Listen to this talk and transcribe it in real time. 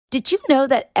Did you know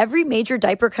that every major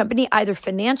diaper company either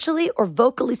financially or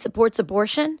vocally supports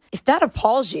abortion? If that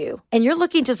appalls you and you're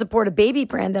looking to support a baby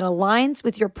brand that aligns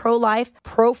with your pro-life,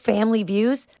 pro-family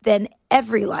views, then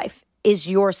EveryLife is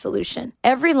your solution.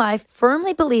 EveryLife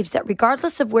firmly believes that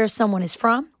regardless of where someone is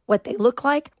from, what they look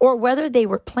like, or whether they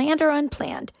were planned or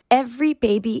unplanned, every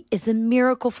baby is a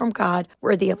miracle from God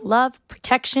worthy of love,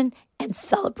 protection, and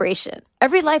celebration.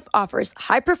 EveryLife offers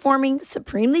high-performing,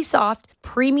 supremely soft,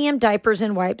 premium diapers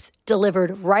and wipes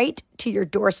delivered right to your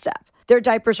doorstep. Their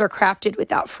diapers are crafted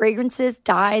without fragrances,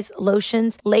 dyes,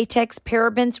 lotions, latex,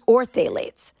 parabens, or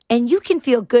phthalates. And you can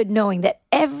feel good knowing that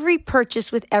every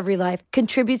purchase with EveryLife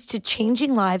contributes to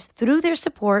changing lives through their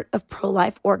support of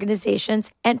pro-life organizations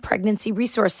and pregnancy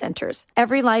resource centers.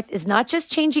 EveryLife is not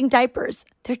just changing diapers,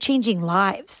 they're changing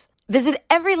lives. Visit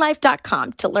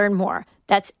everylife.com to learn more.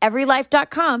 That's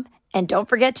everylife.com. And don't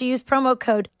forget to use promo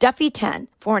code Duffy10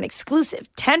 for an exclusive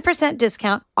 10%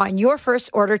 discount on your first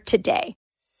order today.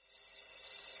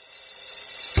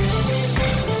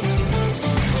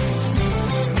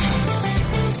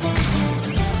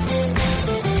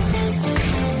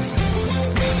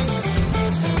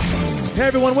 Hey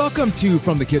everyone, welcome to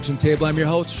From the Kitchen Table. I'm your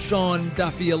host, Sean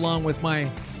Duffy, along with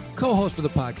my co-host for the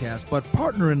podcast, but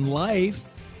partner in life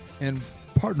and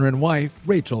partner in wife,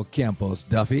 Rachel Campos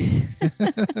Duffy.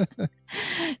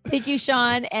 Thank you,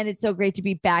 Sean. And it's so great to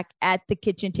be back at the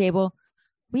kitchen table.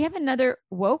 We have another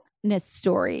wokeness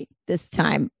story this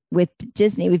time with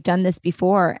Disney. We've done this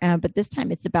before, but this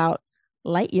time it's about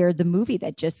Lightyear, the movie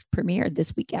that just premiered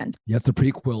this weekend. Yeah, it's a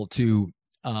prequel to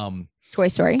Toy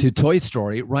Story. To Toy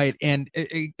Story, right? And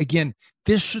again,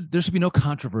 there should be no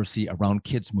controversy around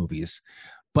kids' movies.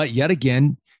 But yet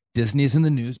again, Disney is in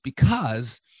the news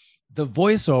because the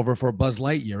voiceover for Buzz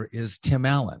Lightyear is Tim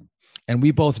Allen. And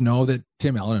we both know that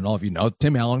Tim Allen, and all of you know,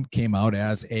 Tim Allen came out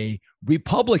as a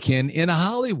Republican in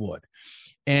Hollywood.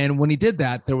 And when he did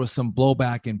that, there was some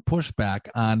blowback and pushback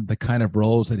on the kind of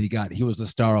roles that he got. He was the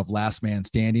star of Last Man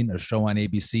Standing, a show on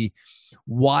ABC,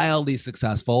 wildly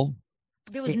successful.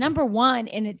 It was number one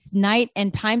in its night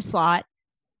and time slot,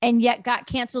 and yet got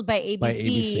canceled by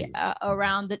ABC,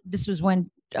 around this was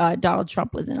when Donald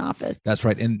Trump was in office. That's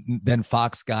right. And then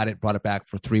Fox got it, brought it back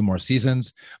for 3 more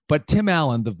seasons. But Tim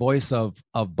Allen, the voice of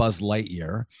Buzz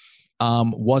Lightyear,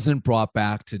 wasn't brought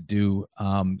back to do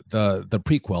the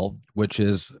prequel, which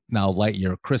is now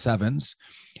Lightyear. Chris Evans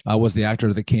was the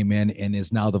actor that came in and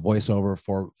is now the voiceover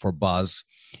for Buzz.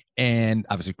 And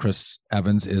obviously, Chris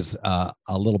Evans is a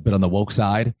little bit on the woke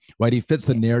side, right? He fits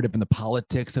the narrative and the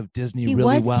politics of Disney really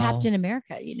well. He was Captain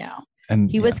America, you know. And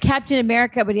he was Captain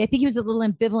America, but I think he was a little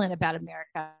ambivalent about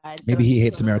America. Maybe he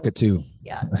hates America too.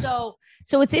 Yeah.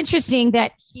 So it's interesting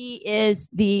that he is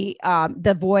the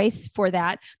voice for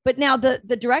that. But now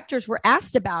the directors were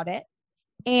asked about it,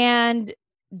 and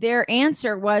their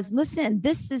answer was, listen,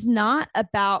 this is not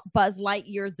about Buzz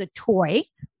Lightyear, the toy,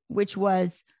 which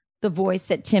was the voice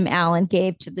that Tim Allen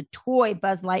gave to the toy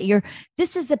Buzz Lightyear.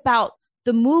 This is about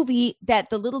the movie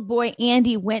that the little boy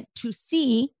Andy went to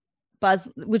see,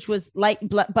 which was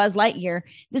Buzz Lightyear.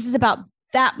 This is about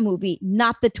that movie,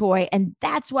 not the toy. And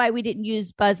that's why we didn't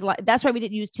use that's why we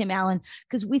didn't use Tim Allen,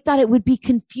 because we thought it would be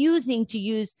confusing to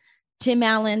use Tim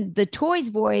Allen, the toy's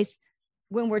voice,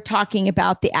 when we're talking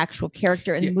about the actual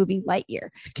character in the movie Lightyear.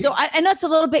 So I know it's a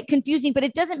little bit confusing, but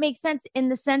it doesn't make sense in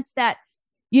the sense that,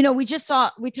 you know, we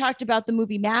talked about the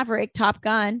movie Maverick, Top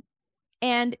Gun,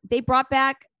 and they brought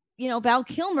back, you know, Val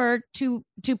Kilmer to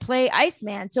play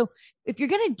Iceman. So if you're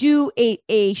going to do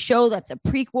a show that's a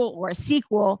prequel or a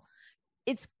sequel,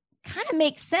 it's kind of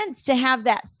makes sense to have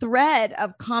that thread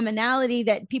of commonality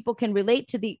that people can relate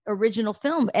to the original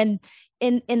film. And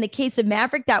in the case of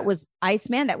Maverick, that was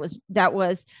Iceman, that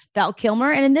was Val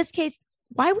Kilmer. And in this case,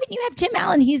 why wouldn't you have Tim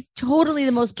Allen? He's totally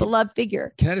the most beloved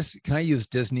figure. Can I use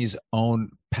Disney's own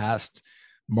past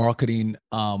marketing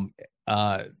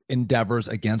endeavors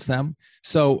against them?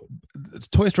 So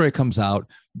Toy Story comes out.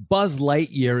 Buzz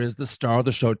Lightyear is the star of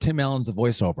the show. Tim Allen's a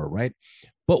voiceover, right?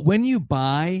 But when you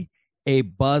buy a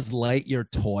Buzz Lightyear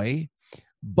toy,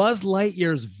 Buzz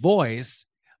Lightyear's voice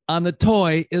on the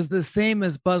toy is the same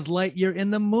as Buzz Lightyear in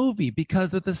the movie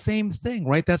because they're the same thing,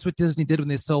 right? That's what Disney did when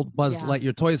they sold Buzz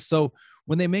Lightyear toys. So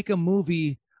when they make a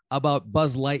movie about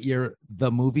Buzz Lightyear,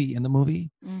 the movie,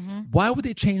 why would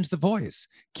they change the voice?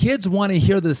 Kids want to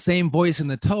hear the same voice in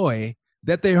the toy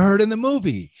that they heard in the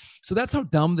movie. So that's how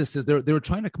dumb this is. They were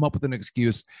trying to come up with an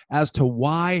excuse as to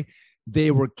why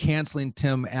they were canceling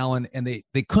Tim Allen, and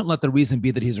they couldn't let the reason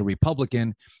be that he's a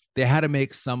Republican. They had to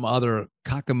make some other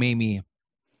cockamamie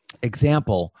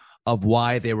example of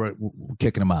why they were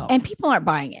kicking him out. And people aren't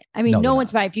buying it. I mean, no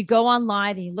one's buying it. If you go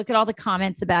online and you look at all the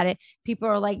comments about it, people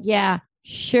are like, yeah,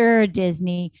 sure,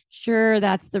 Disney. Sure,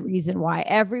 that's the reason why.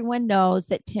 Everyone knows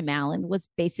that Tim Allen was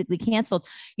basically canceled.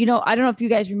 I don't know if you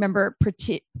guys remember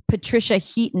Patricia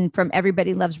Heaton from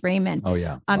Everybody Loves Raymond. Oh,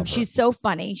 yeah. She's so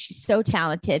funny. She's so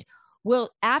talented.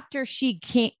 Well, after she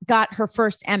got her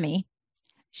first Emmy,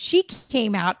 she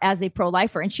came out as a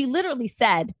pro-lifer, and she literally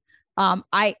said,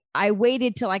 I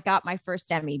waited till I got my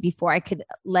first Emmy before I could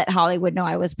let Hollywood know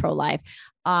I was pro-life.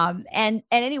 And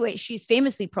anyway, she's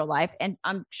famously pro-life, and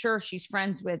I'm sure she's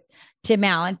friends with Tim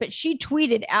Allen, but she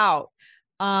tweeted out,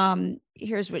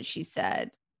 here's what she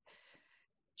said.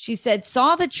 She said,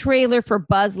 saw the trailer for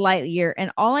Buzz Lightyear,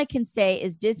 and all I can say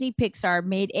is Disney Pixar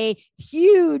made a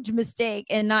huge mistake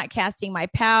in not casting my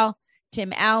pal,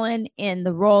 Tim Allen, in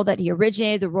the role that he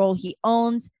originated, the role he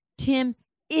owns. Tim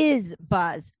is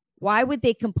Buzz. Why would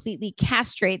they completely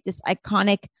castrate this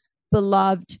iconic,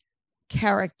 beloved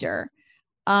character?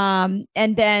 And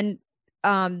then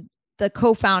the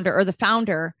co-founder or the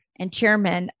founder and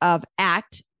chairman of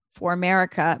ACT for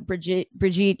America,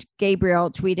 Brigitte Gabriel,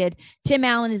 tweeted, Tim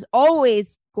Allen is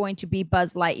always going to be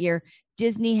Buzz Lightyear.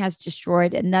 Disney has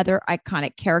destroyed another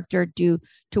iconic character due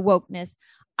to wokeness.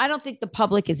 I don't think the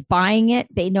public is buying it.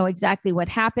 They know exactly what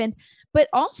happened, but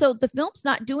also the film's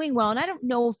not doing well. And I don't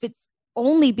know if it's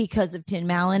only because of Tim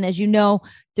Allen. As you know,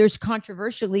 there's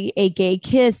controversially a gay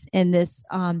kiss in this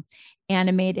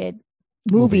animated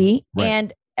movie. Right.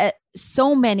 And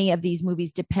so many of these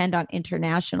movies depend on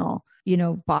international,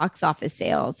 box office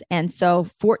sales. And so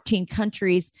 14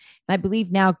 countries, and I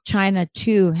believe now China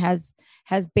too, has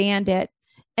banned it.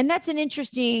 And that's an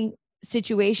interesting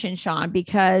situation, Sean,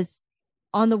 because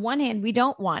on the one hand, we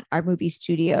don't want our movie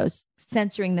studios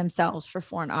censoring themselves for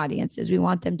foreign audiences. We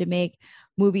want them to make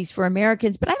movies for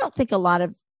Americans, but I don't think a lot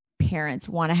of parents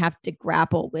want to have to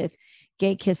grapple with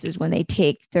gay kisses when they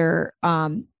take their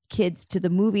kids to the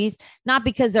movies, not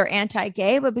because they're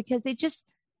anti-gay, but because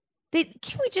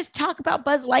can we just talk about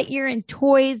Buzz Lightyear and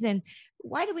toys, and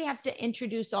why do we have to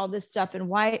introduce all this stuff, and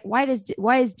why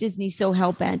is Disney so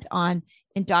hell-bent on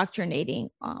indoctrinating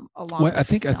along? Well, I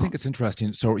think it's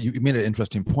interesting. So you made an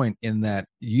interesting point in that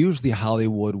usually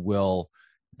Hollywood will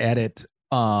edit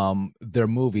their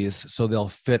movies so they'll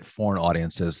fit foreign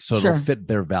audiences, so they'll fit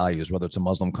their values, whether it's a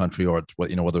Muslim country or it's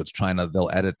whether it's China. They'll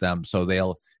edit them so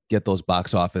they'll get those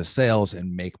box office sales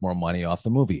and make more money off the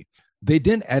movie. They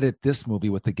didn't edit this movie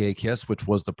with the gay kiss, which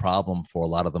was the problem for a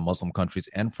lot of the Muslim countries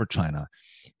and for China.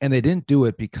 And they didn't do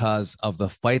it because of the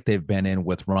fight they've been in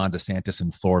with Ron DeSantis in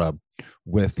Florida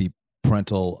with the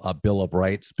parental Bill of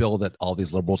Rights bill that all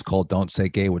these liberals call Don't Say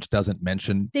Gay, which doesn't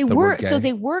mention the word gay. So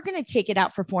they were going to take it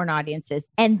out for foreign audiences.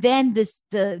 And then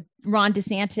the Ron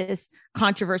DeSantis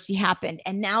controversy happened.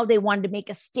 And now they wanted to make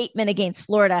a statement against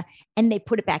Florida, and they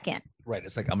put it back in. Right.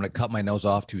 It's like, I'm going to cut my nose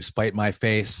off to spite my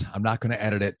face. I'm not going to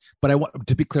edit it. But I want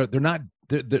to be clear. They're not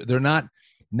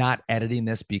editing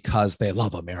this because they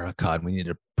love America and we need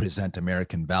to present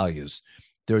American values.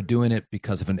 They're doing it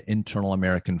because of an internal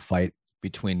American fight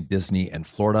between Disney and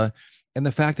Florida, and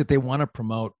the fact that they want to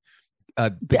promote they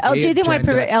want to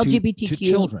promote LGBTQ to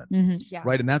children,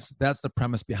 right? And that's the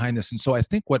premise behind this. And so I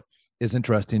think what is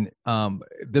interesting,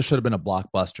 this should have been a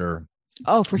blockbuster.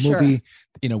 Oh, for movie.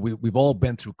 Sure. We've all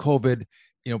been through COVID.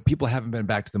 People haven't been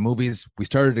back to the movies. We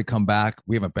started to come back.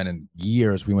 We haven't been in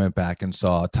years. We went back and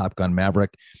saw Top Gun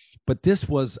Maverick. But this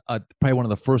was probably one of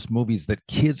the first movies that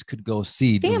kids could go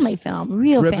see. Family film,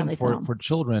 real family film. For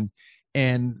children.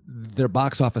 And their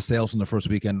box office sales in the first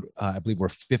weekend, I believe, were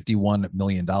 $51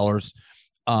 million.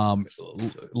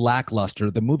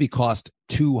 Lackluster. The movie cost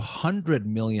 $200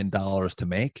 million to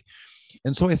make.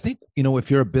 And so I think,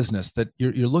 if you're a business that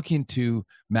you're looking to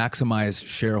maximize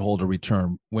shareholder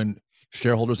return, when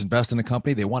shareholders invest in a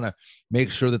company, they want to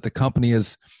make sure that the company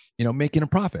is, making a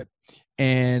profit.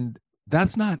 And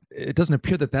it doesn't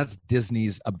appear that that's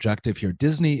Disney's objective here.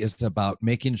 Disney is about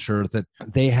making sure that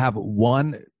they have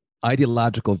one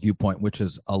ideological viewpoint, which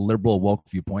is a liberal woke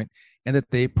viewpoint, and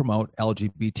that they promote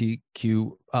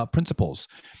LGBTQ principles.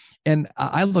 And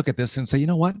I look at this and say, you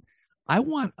know what? I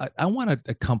want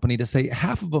a company to say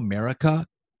half of America,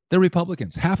 they're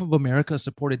Republicans. Half of America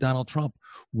supported Donald Trump.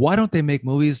 Why don't they make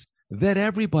movies that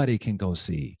everybody can go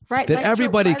see, right? That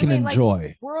everybody can enjoy?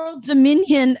 Like World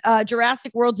Dominion,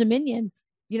 Jurassic World Dominion,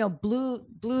 blew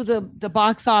the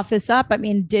box office up. I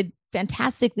mean, did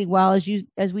fantastically well,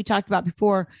 as we talked about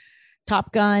before.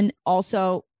 Top Gun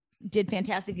also did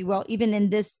fantastically well, even in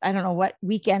this, I don't know what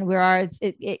weekend we are.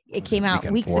 It came out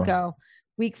weeks ago.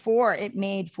 Week 4, it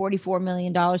made $44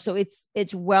 million. So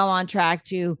it's well on track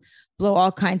to blow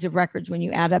all kinds of records when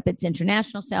you add up its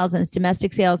international sales and its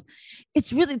domestic sales.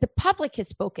 It's really the public has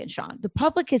spoken, Sean. The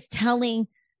public is telling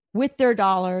with their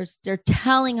dollars, they're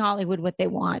telling Hollywood what they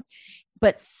want.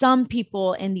 But some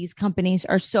people in these companies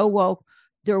are so woke,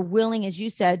 they're willing, as you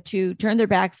said, to turn their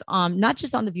backs on not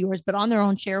just on the viewers, but on their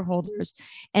own shareholders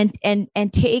and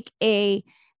take a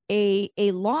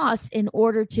loss in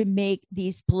order to make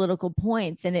these political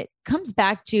points. And it comes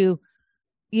back to,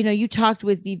 you talked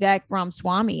with Vivek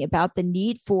Ramaswamy about the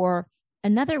need for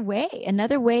another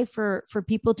way for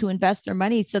people to invest their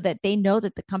money so that they know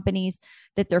that the companies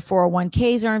that their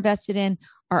 401ks are invested in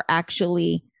are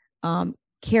actually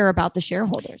care about the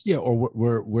shareholders. Yeah, or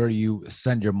where you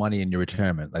send your money in your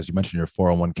retirement, as you mentioned, your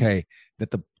 401k,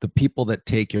 that the people that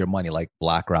take your money, like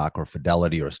BlackRock or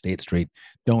Fidelity or State Street,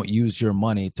 don't use your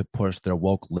money to push their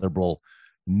woke liberal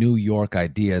New York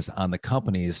ideas on the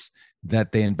companies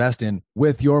that they invest in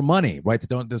with your money, right?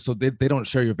 They don't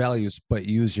share your values, but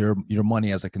use your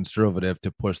money as a conservative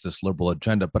to push this liberal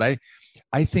agenda. But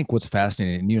I think what's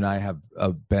fascinating, and you and I have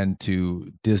been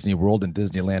to Disney World and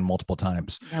Disneyland multiple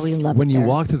times. Yeah, we love when it you there.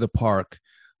 walk through the park.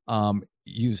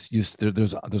 There's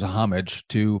a homage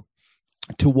to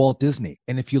Walt Disney,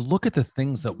 and if you look at the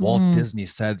things that Walt Disney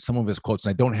said, some of his quotes, and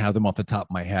I don't have them off the top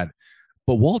of my head,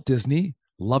 but Walt Disney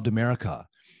loved America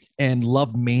and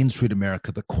loved Main Street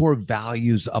America, the core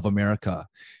values of America.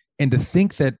 And to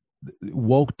think that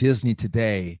woke Disney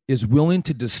today is willing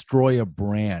to destroy a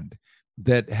brand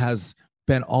that has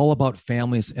been all about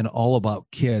families and all about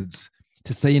kids,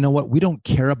 to say, you know what, we don't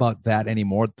care about that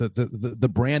anymore. The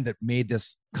brand that made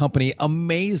this company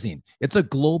amazing. It's a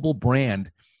global brand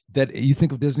that you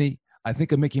think of Disney, I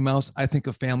think of Mickey Mouse, I think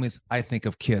of families, I think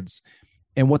of kids.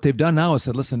 And what they've done now is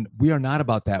said, listen, we are not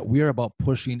about that. We are about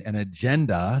pushing an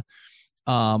agenda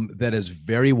that is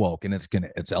very woke, and it's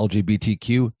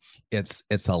LGBTQ. It's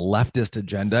a leftist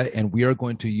agenda, and we are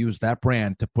going to use that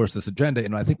brand to push this agenda.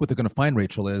 And I think what they're going to find,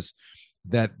 Rachel, is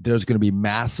that there's going to be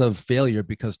massive failure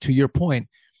because, to your point,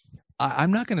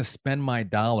 I'm not going to spend my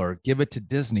dollar, give it to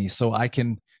Disney so I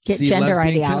can Get see gender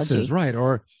lesbian ideology. kisses, right?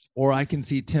 Or I can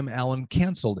see Tim Allen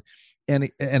canceled. And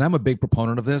I'm a big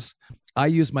proponent of this. I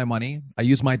use my money, I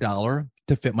use my dollar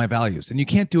to fit my values. And you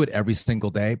can't do it every single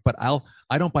day, but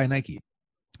I don't buy Nike.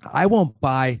 I won't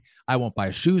buy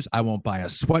shoes. I won't buy a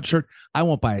sweatshirt. I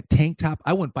won't buy a tank top.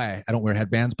 I don't wear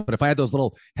headbands, but if I had those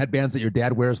little headbands that your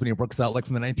dad wears when he works out, like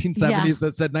from the 1970s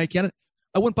that said Nike on it,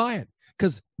 I wouldn't buy it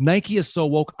because Nike is so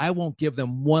woke. I won't give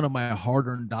them one of my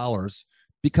hard-earned dollars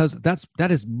because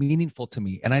that is meaningful to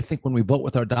me. And I think when we vote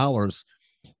with our dollars,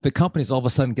 the companies all of a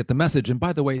sudden get the message. And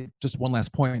by the way, just one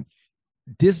last point,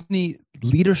 Disney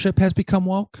leadership has become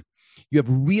woke. You have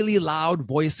really loud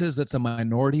voices that's a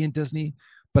minority in Disney,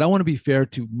 but I want to be fair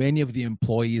to many of the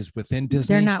employees within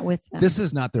Disney. They're not with them. This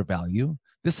is not their value.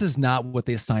 This is not what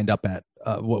they signed up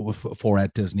for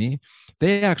at Disney.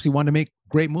 They actually want to make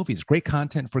great movies, great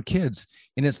content for kids.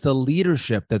 And it's the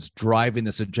leadership that's driving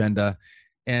this agenda.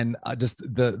 And just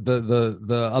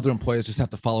the other employees just have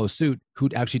to follow suit who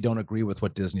actually don't agree with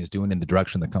what Disney is doing in the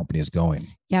direction the company is going.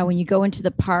 Yeah, when you go into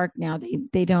the park now,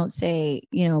 they don't say,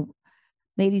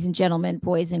 ladies and gentlemen,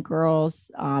 boys and girls.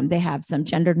 They have some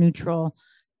gender neutral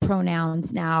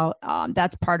pronouns now.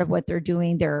 That's part of what they're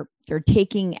doing. They're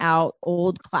taking out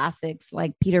old classics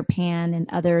like Peter Pan and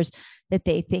others that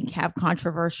they think have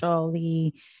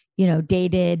controversially,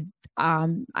 dated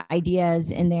ideas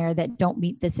in there that don't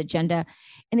meet this agenda.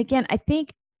 And again, I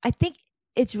think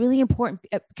it's really important.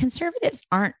 Conservatives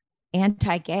aren't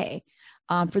anti-gay.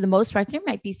 For the most part, there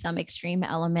might be some extreme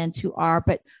elements who are,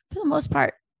 but for the most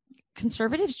part,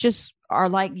 conservatives just are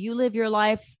like, you live your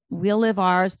life, we'll live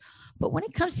ours. But when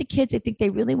it comes to kids, I think they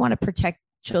really want to protect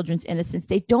children's innocence.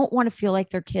 They don't want to feel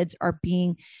like their kids are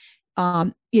being,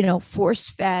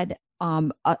 force-fed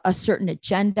a certain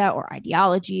agenda or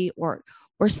ideology or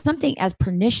something as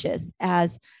pernicious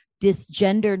as this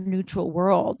gender neutral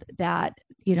world that,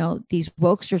 these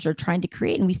wokesters are trying to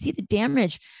create. And we see the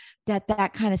damage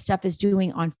that kind of stuff is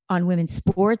doing on women's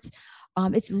sports.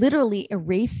 It's literally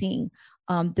erasing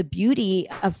the beauty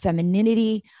of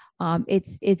femininity.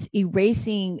 It's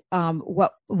erasing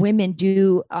what women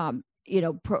do,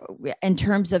 in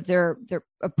terms of their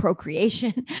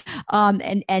procreation.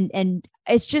 And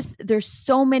it's just,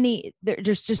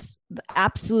 there's just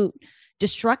absolute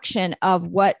destruction of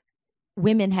what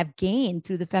women have gained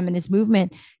through the feminist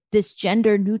movement. This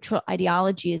gender neutral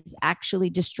ideology is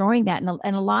actually destroying that.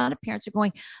 And a lot of parents are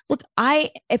going, look,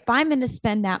 if I'm going to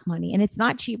spend that money, and it's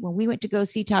not cheap. When we went to go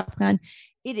see Top Gun,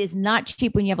 it is not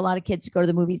cheap when you have a lot of kids to go to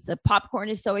the movies. The popcorn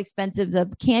is so expensive.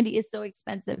 The candy is so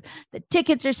expensive. The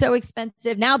tickets are so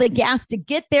expensive. Now the gas to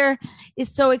get there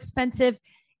is so expensive.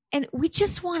 and we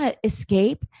just want to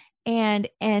escape. And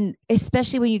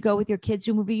especially when you go with your kids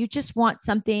to a movie, you just want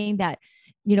something that,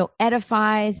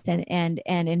 edifies and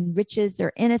enriches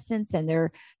their innocence and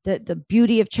the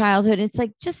beauty of childhood. It's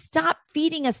like, just stop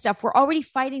feeding us stuff. We're already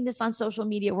fighting this on social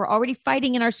media. We're already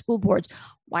fighting in our school boards.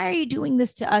 Why are you doing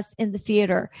this to us in the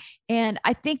theater? And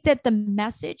I think that the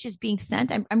message is being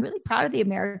sent. I'm really proud of the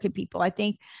American people. I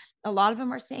think a lot of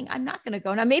them are saying, I'm not going to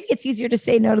go. Now, maybe it's easier to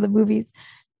say no to the movies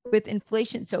with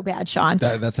inflation so bad, Sean.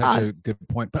 That's actually a good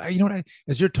point. But you know what?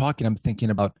 As you're talking, I'm thinking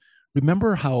about,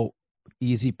 remember how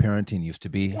easy parenting used to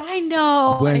be? I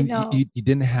know. When you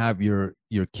didn't have your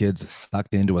kids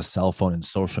sucked into a cell phone and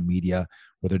social media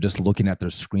where they're just looking at their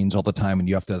screens all the time, and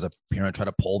you have to, as a parent, try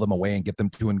to pull them away and get them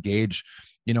to engage,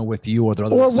 with you or their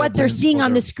other or what they're seeing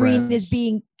on the screen friends. is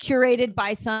being curated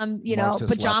by some, Marxist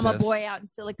pajama leftists. boy out in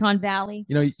Silicon Valley.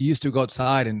 You used to go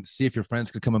outside and see if your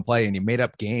friends could come and play, and you made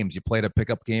up games. You played a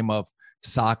pickup game of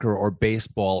soccer or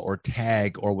baseball or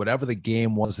tag or whatever the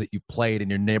game was that you played in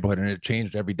your neighborhood, and it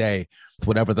changed every day with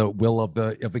whatever the will of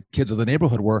the kids of the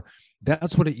neighborhood were.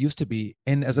 That's what it used to be.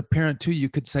 And as a parent too, you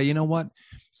could say, you know what,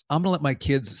 I'm gonna let my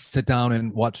kids sit down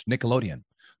and watch Nickelodeon,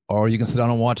 or you can sit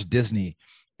down and watch Disney.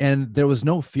 And there was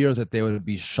no fear that they would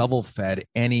be shovel fed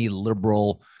any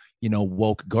liberal,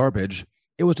 woke garbage.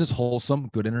 It was just wholesome,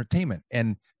 good entertainment.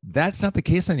 And that's not the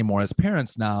case anymore. As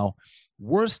parents now,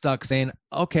 we're stuck saying,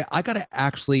 okay, I got to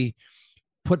actually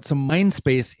put some mind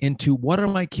space into what are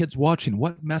my kids watching?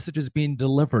 What message is being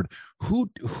delivered?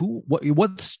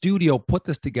 What studio put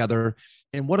this together?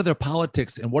 And what are their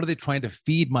politics? And what are they trying to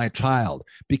feed my child?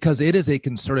 Because it is a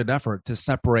concerted effort to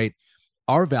separate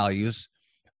our values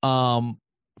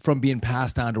from being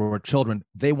passed on to our children.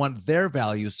 They want their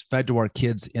values fed to our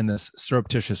kids in this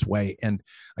surreptitious way. And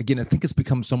again, I think it's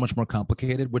become so much more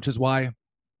complicated, which is why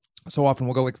so often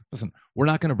we'll go like, listen, we're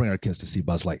not going to bring our kids to see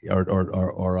Buzz Lightyear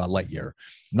or Lightyear. I'm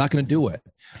not going to do it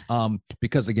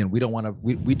because again, we don't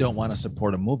want to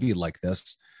support a movie like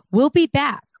this. We'll be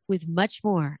back with much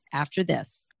more after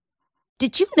this.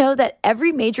 Did you know that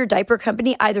every major diaper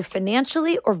company either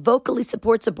financially or vocally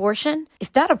supports abortion?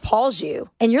 If that appalls you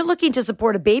and you're looking to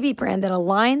support a baby brand that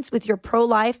aligns with your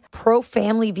pro-life,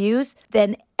 pro-family views,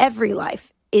 then EveryLife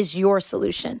is your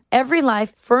solution.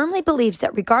 EveryLife firmly believes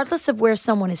that regardless of where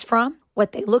someone is from,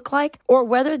 what they look like, or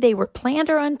whether they were planned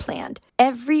or unplanned,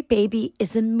 every baby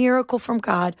is a miracle from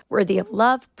God worthy of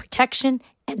love, protection,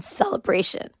 and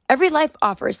celebration. EveryLife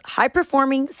offers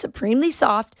high-performing, supremely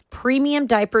soft, premium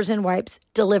diapers and wipes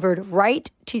delivered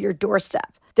right to your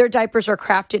doorstep. Their diapers are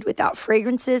crafted without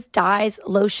fragrances, dyes,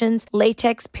 lotions,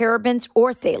 latex, parabens,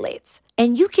 or phthalates.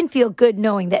 And you can feel good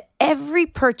knowing that every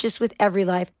purchase with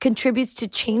EveryLife contributes to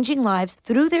changing lives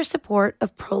through their support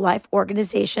of pro-life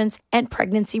organizations and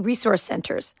pregnancy resource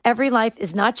centers. EveryLife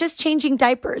is not just changing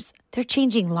diapers, they're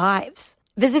changing lives.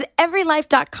 Visit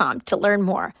everylife.com to learn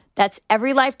more. That's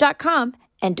everylife.com.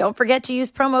 And don't forget to use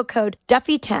promo code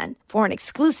Duffy10 for an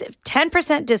exclusive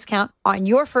 10% discount on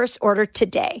your first order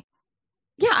today.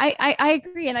 Yeah, I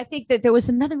agree. And I think that there was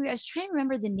another movie, I was trying to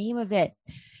remember the name of it,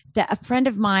 that a friend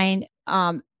of mine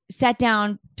sat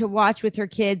down to watch with her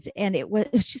kids, and it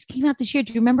just came out this year.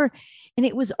 Do you remember? And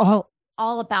it was all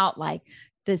about like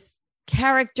this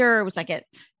character. It was like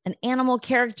an animal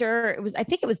character. I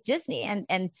think it was Disney,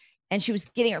 and she was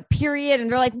getting her period,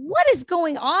 and they're like, what is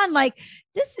going on? Like,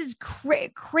 this is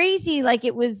crazy. Like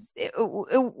it was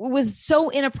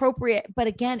so inappropriate, but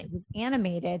again, it was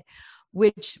animated,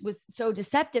 which was so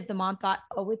deceptive. The mom thought,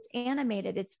 oh, it's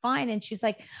animated, it's fine. And she's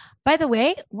like, by the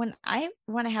way, when I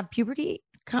want to have puberty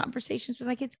conversations with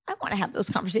my kids, I want to have those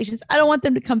conversations. I don't want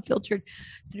them to come filtered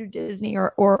through Disney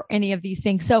or any of these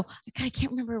things. So I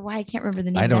can't remember why I can't remember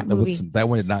the name of that movie. That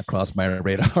one did not cross my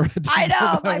radar. I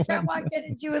know. My friend walked in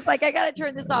and she was like, I got to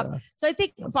turn this off. So I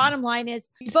think the bottom line is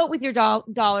vote with your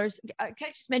dollars. Can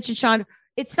I just mention, Sean,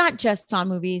 it's not just on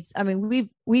movies. I mean,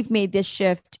 we've made this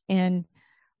shift in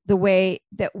the way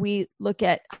that we look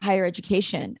at higher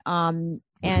education. And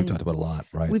we talked about a lot,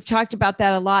 right? We've talked about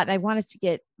that a lot. And I want us to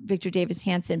get Victor Davis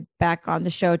Hanson back on the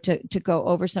show to go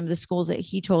over some of the schools that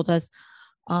he told us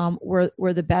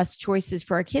were the best choices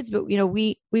for our kids. But,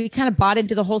 we kind of bought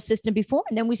into the whole system before.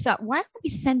 And then we thought, why are we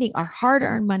sending our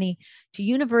hard-earned money to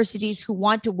universities who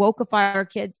want to wokeify our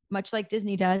kids, much like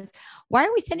Disney does? Why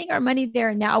are we sending our money there?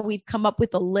 And now we've come up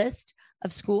with a list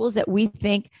of schools that we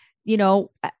think,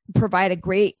 provide a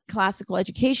great classical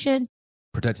education.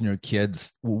 Protecting your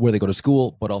kids where they go to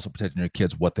school, but also protecting your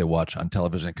kids what they watch on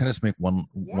television. And kind of just make one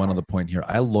other point here.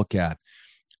 I look at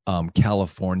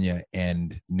California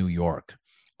and New York,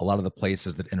 a lot of the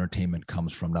places that entertainment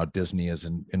comes from. Now Disney is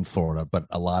in Florida, but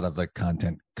a lot of the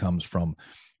content comes from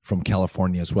from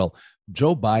California as well.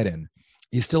 Joe Biden,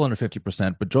 he's still under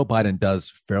 50%, but Joe Biden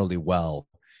does fairly well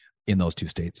in those two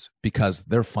states because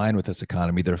they're fine with this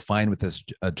economy. They're fine with this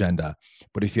agenda.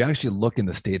 But if you actually look in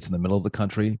the states in the middle of the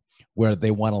country where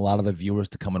they want a lot of the viewers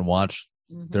to come and watch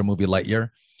their movie Lightyear,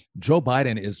 Joe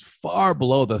Biden is far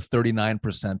below the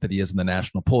 39% that he is in the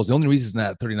national polls. The only reason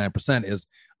that 39% is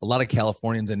a lot of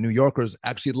Californians and New Yorkers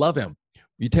actually love him.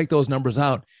 You take those numbers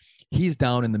out, he's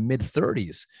down in the mid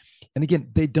 30s. And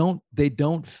again, they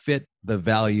don't fit the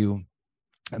value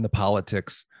and the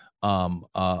politics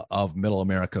of middle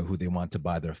America who they want to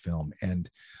buy their film. And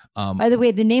by the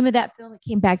way, the name of that film, it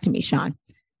came back to me, Sean.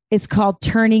 It's called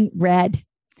Turning Red.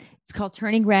 It's called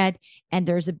Turning Red. And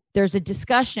there's a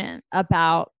discussion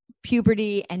about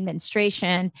puberty and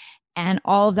menstruation and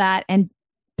all of that. And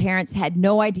parents had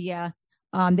no idea.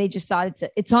 They just thought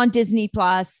it's on Disney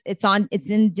Plus. It's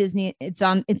in Disney. It's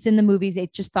in the movies. They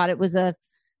just thought it was and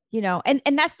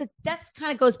that's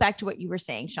kind of goes back to what you were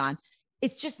saying, Sean.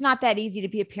 It's just not that easy to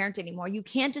be a parent anymore. You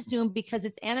can't assume because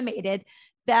it's animated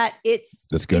that it's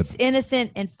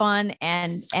innocent and fun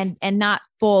and not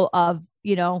full of,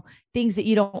 things that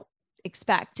you don't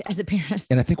expect as a parent.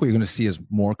 And I think what you're going to see is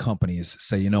more companies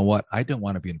say, you know what? I don't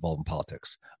want to be involved in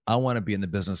politics. I want to be in the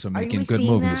business of making good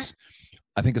movies. That?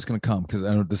 I think it's going to come because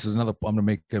this is another, I'm going to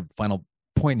make a final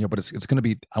point here, but it's going to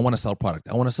be, I want to sell product.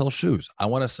 I want to sell shoes. I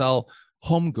want to sell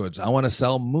home goods. I want to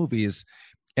sell movies.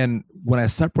 And when I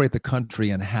separate the country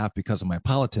in half because of my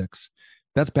politics,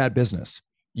 that's bad business.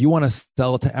 You want to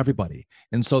sell it to everybody.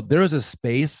 And so there is a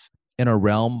space in a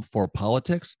realm for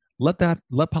politics. Let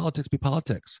politics be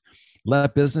politics.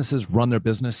 Let businesses run their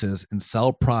businesses and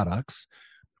sell products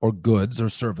or goods or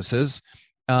services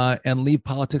and leave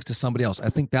politics to somebody else. I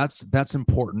think that's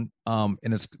important. And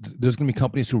there's going to be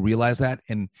companies who realize that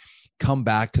and come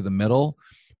back to the middle.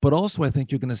 But also, I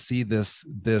think you're going to see this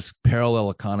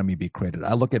parallel economy be created.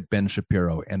 I look at Ben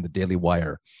Shapiro and the Daily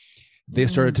Wire. They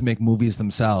started to make movies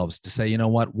themselves to say, you know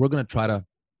what, we're going to try to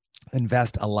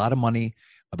invest a lot of money.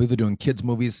 I believe they're doing kids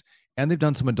movies and they've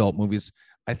done some adult movies.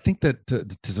 I think that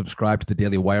to subscribe to the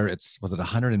Daily Wire, was it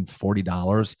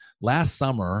 $140 last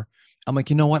summer? I'm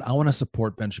like, you know what, I want to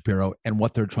support Ben Shapiro and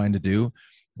what they're trying to do.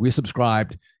 We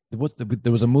subscribed.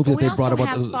 There was a movie that they brought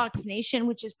about. We also have Fox Nation,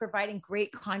 which is providing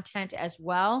great content as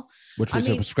well. Which we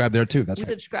subscribe there too. That's right.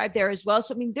 Subscribe there as well.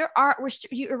 So,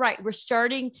 you're right. We're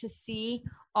starting to see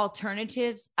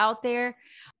alternatives out there.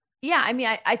 Yeah. I mean,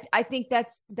 I think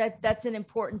that's an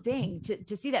important thing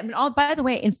to see that. I mean, by the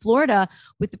way, in Florida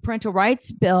with the parental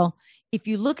rights bill, if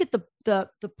you look at the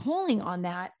polling on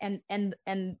that and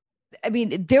I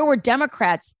mean, there were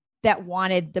Democrats that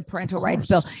wanted the parental rights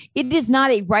bill. It is not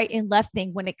a right and left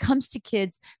thing. When it comes to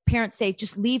kids, parents say,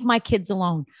 just leave my kids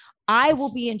alone. I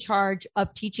will be in charge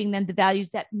of teaching them the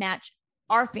values that match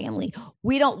our family.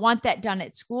 We don't want that done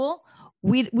at school.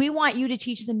 We want you to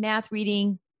teach them math,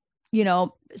 reading,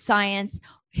 science,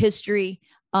 history.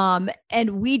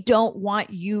 And we don't want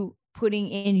you putting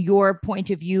in your point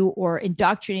of view or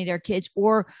indoctrinating our kids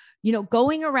or,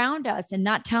 going around us and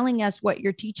not telling us what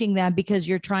you're teaching them because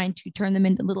you're trying to turn them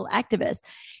into little activists.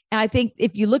 And I think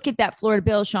if you look at that Florida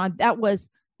bill, Sean,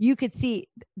 you could see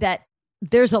that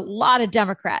there's a lot of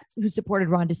Democrats who supported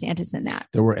Ron DeSantis in that.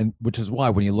 There were, and which is why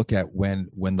when you look at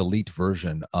when the leaked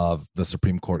version of the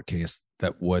Supreme Court case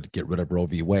that would get rid of Roe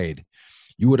v. Wade,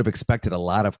 you would have expected a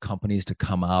lot of companies to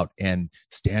come out and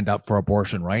stand up for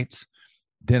abortion rights.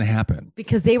 Didn't happen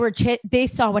because they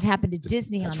saw what happened to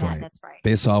Disney on that. Right. That's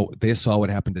right. They saw what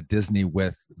happened to Disney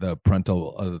with the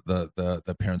parental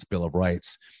the Parents' Bill of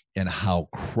Rights and how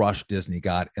crushed Disney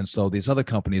got. And so these other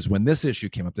companies, when this issue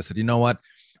came up, they said, you know what,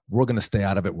 we're going to stay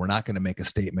out of it. We're not going to make a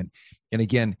statement. And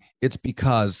again, it's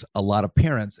because a lot of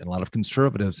parents and a lot of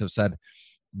conservatives have said,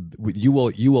 you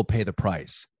will pay the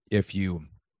price if you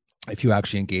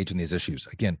actually engage in these issues.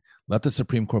 Again, let the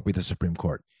Supreme Court be the Supreme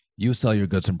Court. You sell your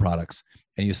goods and products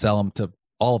and you sell them to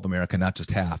all of America, not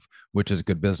just half, which is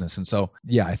good business. And so,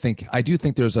 yeah, I do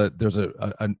think there's a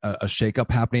shakeup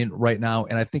happening right now.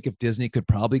 And I think if Disney could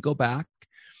probably go back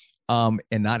and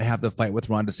not have the fight with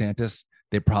Ron DeSantis,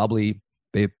 they probably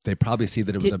see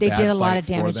that it was a bad fight. They did a lot of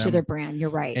damage to their brand. You're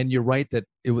right. And you're right that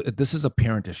this is a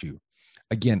parent issue.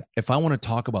 Again, if I want to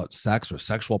talk about sex or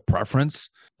sexual preference,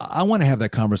 I want to have that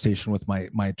conversation with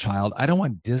my child. I don't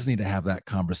want Disney to have that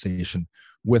conversation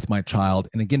with my child.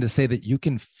 And again, to say that you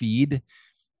can feed,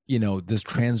 this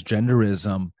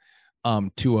transgenderism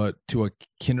to a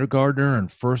kindergartner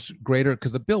and first grader,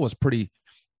 because the bill was pretty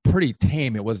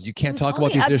tame. It was, you can't talk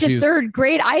about these issues. To third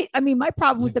grade. I mean, my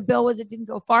problem with the bill was it didn't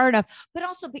go far enough, but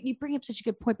you bring up such a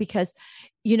good point because,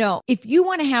 if you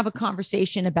want to have a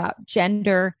conversation about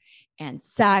gender and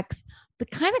sex, the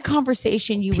kind of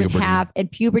conversation you would Puberty. have and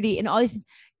puberty and all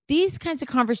these kinds of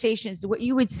conversations, what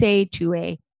you would say to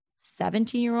a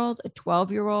 17-year-old, a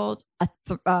 12-year-old, a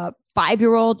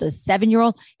 5-year-old, a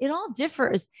 7-year-old, it all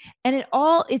differs. And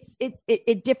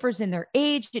it differs in their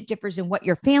age. It differs in what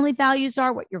your family values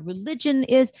are, what your religion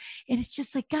is. And it's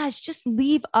just like, guys, just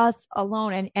leave us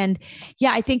alone. And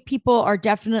yeah, I think people are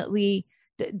definitely,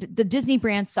 the Disney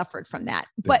brand suffered from that.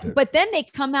 But then they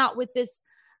come out with this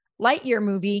Lightyear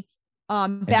movie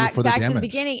back to the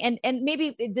beginning. And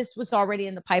maybe this was already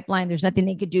in the pipeline. There's nothing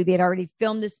they could do. They had already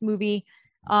filmed this movie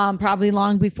probably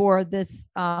long before this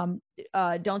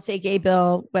Don't Say Gay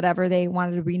bill, whatever they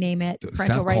wanted to rename it.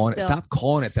 Stop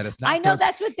calling it that. It's not. I know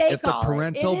that's what they call it. It's the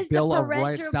Parental Bill of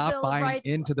Rights. Stop Bill buying Rights.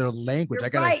 into their language.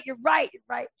 You're right.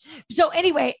 So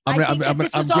anyway, I'm giving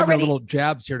a little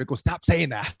jabs here to go. Stop saying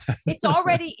that. It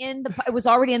was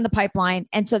already in the pipeline,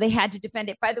 and so they had to defend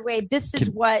it. By the way, this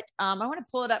is what I want to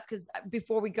pull it up because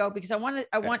before we go, because I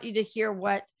want you to hear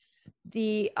what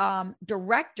the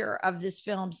director of this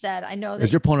film said. I know that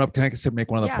as you're pulling up, can I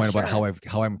make one other point about sure.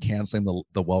 how I'm canceling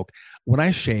the woke? When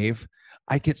I shave,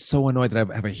 I get so annoyed that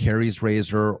I have a Harry's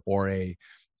razor or a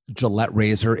Gillette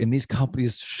razor, and these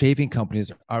companies, shaving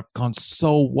companies, are gone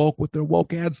so woke with their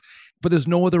woke ads, but there's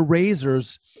no other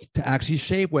razors to actually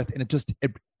shave with, and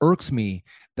it irks me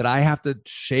that I have to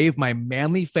shave my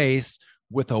manly face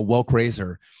with a woke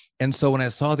razor. And so when I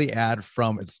saw the ad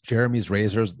from it's Jeremy's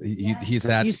Razors, he's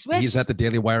at the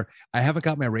Daily Wire. I haven't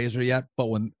got my razor yet, but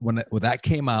when that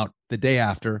came out the day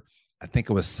after, I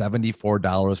think it was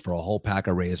 $74 for a whole pack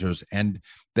of razors and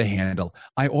the handle.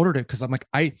 I ordered it because I'm like,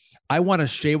 I want to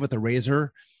shave with a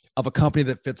razor of a company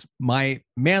that fits my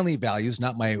manly values,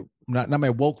 not my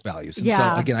woke values. And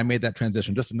so again, I made that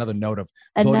transition. Just another note of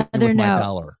voting with my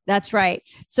dollar. That's right.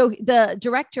 So the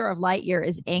director of Lightyear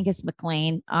is Angus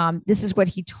MacLane. This is what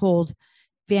he told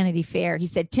Vanity Fair. He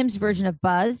said, Tim's version of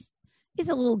Buzz is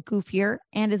a little goofier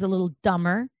and is a little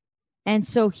dumber. And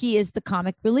so he is the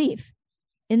comic relief.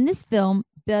 In this film,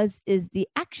 Buzz is the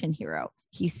action hero.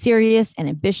 He's serious and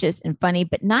ambitious and funny,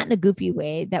 but not in a goofy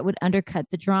way that would undercut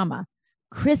the drama.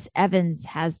 Chris Evans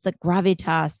has the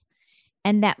gravitas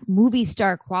and that movie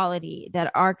star quality that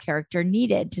our character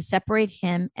needed to separate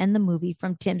him and the movie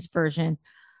from Tim's version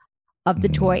of the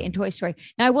toy in Toy Story.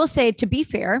 Now, I will say, to be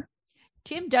fair,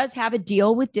 Tim does have a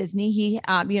deal with Disney. He,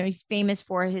 he's famous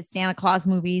for his Santa Claus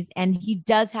movies, and he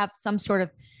does have some sort of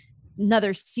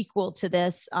another sequel to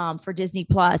this for Disney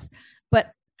Plus.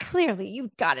 But clearly,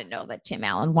 you've got to know that Tim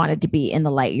Allen wanted to be in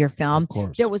the Lightyear film. Of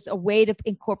course. There was a way to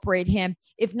incorporate him,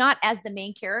 if not as the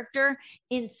main character,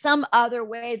 in some other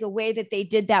way, the way that they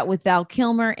did that with Val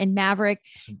Kilmer and Maverick.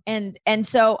 And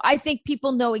so I think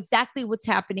people know exactly what's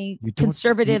happening.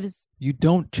 Conservatives. You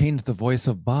don't change the voice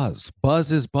of Buzz.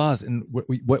 Buzz is Buzz. And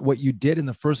what you did in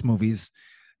the first movies,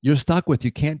 you're stuck with.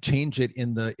 You can't change it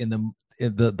in the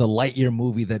Lightyear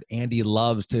movie that Andy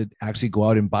loves to actually go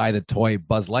out and buy the toy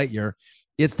Buzz Lightyear.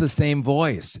 It's the same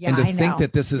voice. Yeah, and to think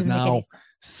that this is now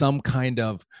some kind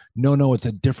of, no, it's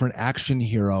a different action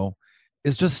hero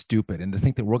is just stupid. And to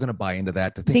think that we're going to buy into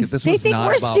that, to think that this was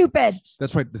not about stupid.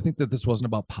 That's right. To think that this wasn't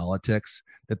about politics,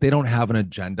 that they don't have an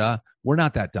agenda. We're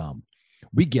not that dumb.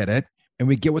 We get it. And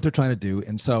we get what they're trying to do.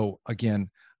 And so again,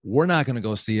 we're not going to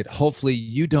go see it. Hopefully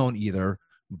you don't either.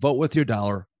 Vote with your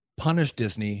dollar, punish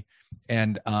Disney.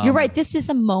 And you're right. This is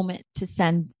a moment to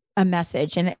send a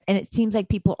message, and it seems like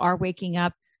people are waking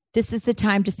up. This is the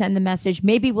time to send the message.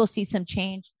 Maybe we'll see some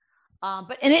change,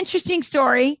 but an interesting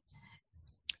story.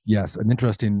 Yes, an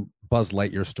interesting Buzz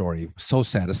Lightyear story. So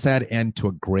sad, a sad end to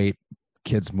a great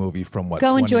kids movie from what?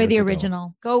 Go enjoy the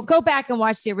original. Go back and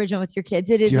watch the original with your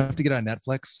kids. It is. Do you have to get on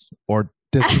Netflix or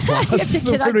Disney Plus?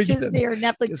 You have to get on Disney or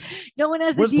Netflix. No one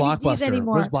has the DVDs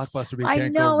anymore. Where's Blockbuster? I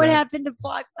know what happened to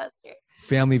Blockbuster.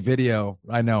 Family Video.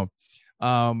 I know.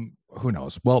 Who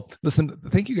knows? Well, listen,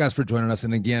 thank you guys for joining us.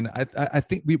 And again, I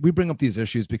think we bring up these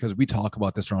issues because we talk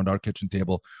about this around our kitchen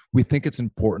table. We think it's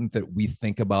important that we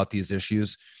think about these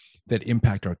issues that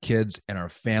impact our kids and our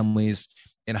families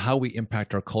and how we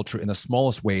impact our culture in the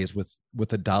smallest ways with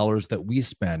the dollars that we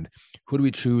spend. Who do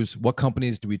we choose? What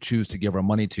companies do we choose to give our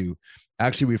money to?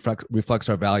 Actually reflects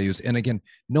our values. And again,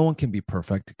 no one can be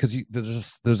perfect because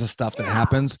there's a stuff that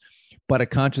happens, but a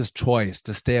conscious choice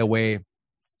to stay away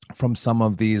from some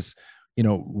of these,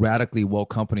 radically woke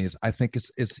companies, I think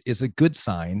is a good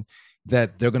sign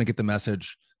that they're going to get the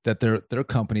message that their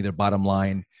company, their bottom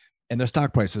line, and their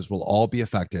stock prices will all be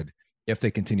affected if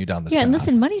they continue down this path. And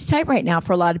listen, money's tight right now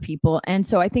for a lot of people, and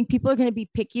so I think people are going to be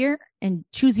pickier and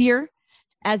choosier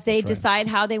as they That's right. decide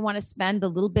how they want to spend the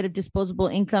little bit of disposable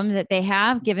income that they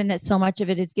have, given that so much of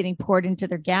it is getting poured into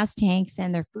their gas tanks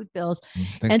and their food bills.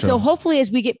 Thanks, And Joe. so hopefully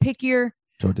as we get pickier,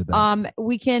 Joe did that.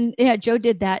 we can, yeah, Joe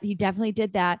did that. He definitely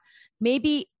did that.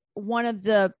 Maybe one of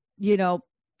the,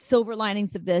 silver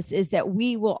linings of this is that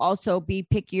we will also be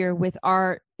pickier with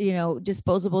our,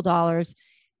 disposable dollars,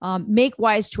 make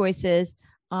wise choices,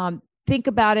 think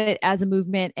about it as a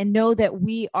movement, and know that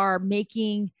we are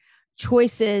making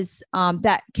choices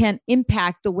that can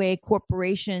impact the way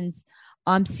corporations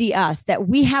see us, that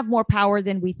we have more power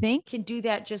than we think, can do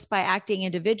that just by acting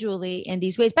individually in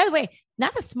these ways. By the way,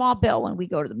 not a small bill when we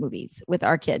go to the movies with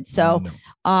our kids. So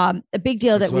a big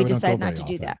deal That's that why we we don't decided go not to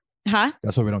very do often. that. Huh?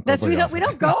 That's why we don't. We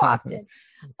don't go often.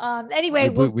 Anyway,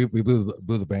 we blew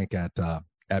the bank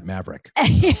at Maverick.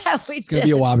 yeah, we It's gonna did.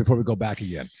 be a while before we go back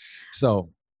again.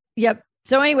 So Yep.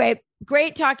 So anyway,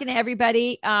 great talking to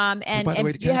everybody. And by the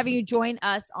way, having you join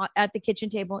us at the kitchen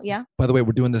table. Yeah. by the way,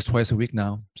 we're doing this twice a week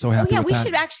now. So Oh happy yeah, with we that.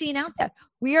 should actually announce that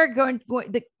we're going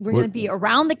to be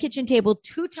around the kitchen table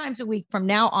 2 times a week from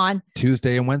now on,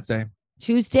 Tuesday and Wednesday.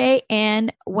 Tuesday and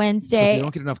So if Wednesday. you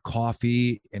don't get enough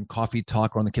coffee and coffee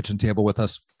talk around the kitchen table with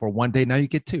us for one day, now you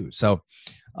get 2. So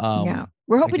Yeah,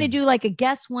 we're hoping to again- do like a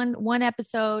guest one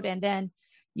episode, and then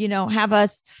have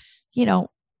us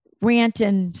rant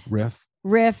and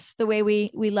riff the way we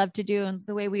love to do, and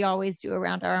the way we always do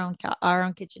around our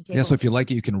own kitchen table. Yeah. So if you like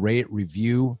it, you can rate,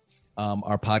 review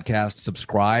our podcast,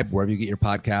 subscribe wherever you get your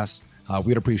podcasts.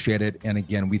 We'd appreciate it. And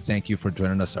again, we thank you for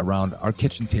joining us around our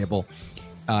kitchen table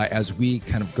as we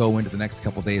kind of go into the next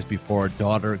couple of days before our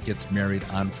daughter gets married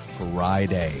on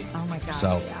Friday. Oh my God.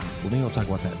 So yeah. maybe we'll talk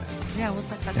about that next. Yeah, we'll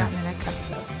talk about that in the next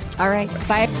episode. All right.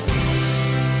 Bye.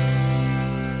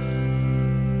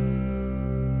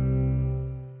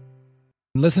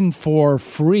 Listen for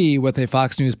free with a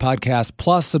Fox News Podcast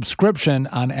Plus subscription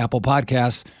on Apple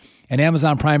Podcasts. And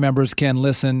Amazon Prime members can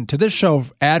listen to this show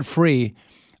ad-free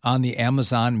on the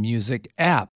Amazon Music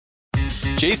app.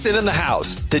 Jason in the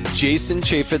House, the Jason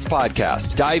Chaffetz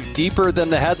Podcast. Dive deeper than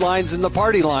the headlines and the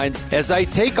party lines as I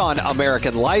take on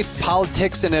American life,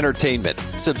 politics, and entertainment.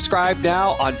 Subscribe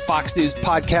now on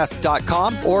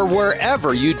FoxNewsPodcast.com or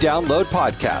wherever you download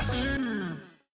podcasts.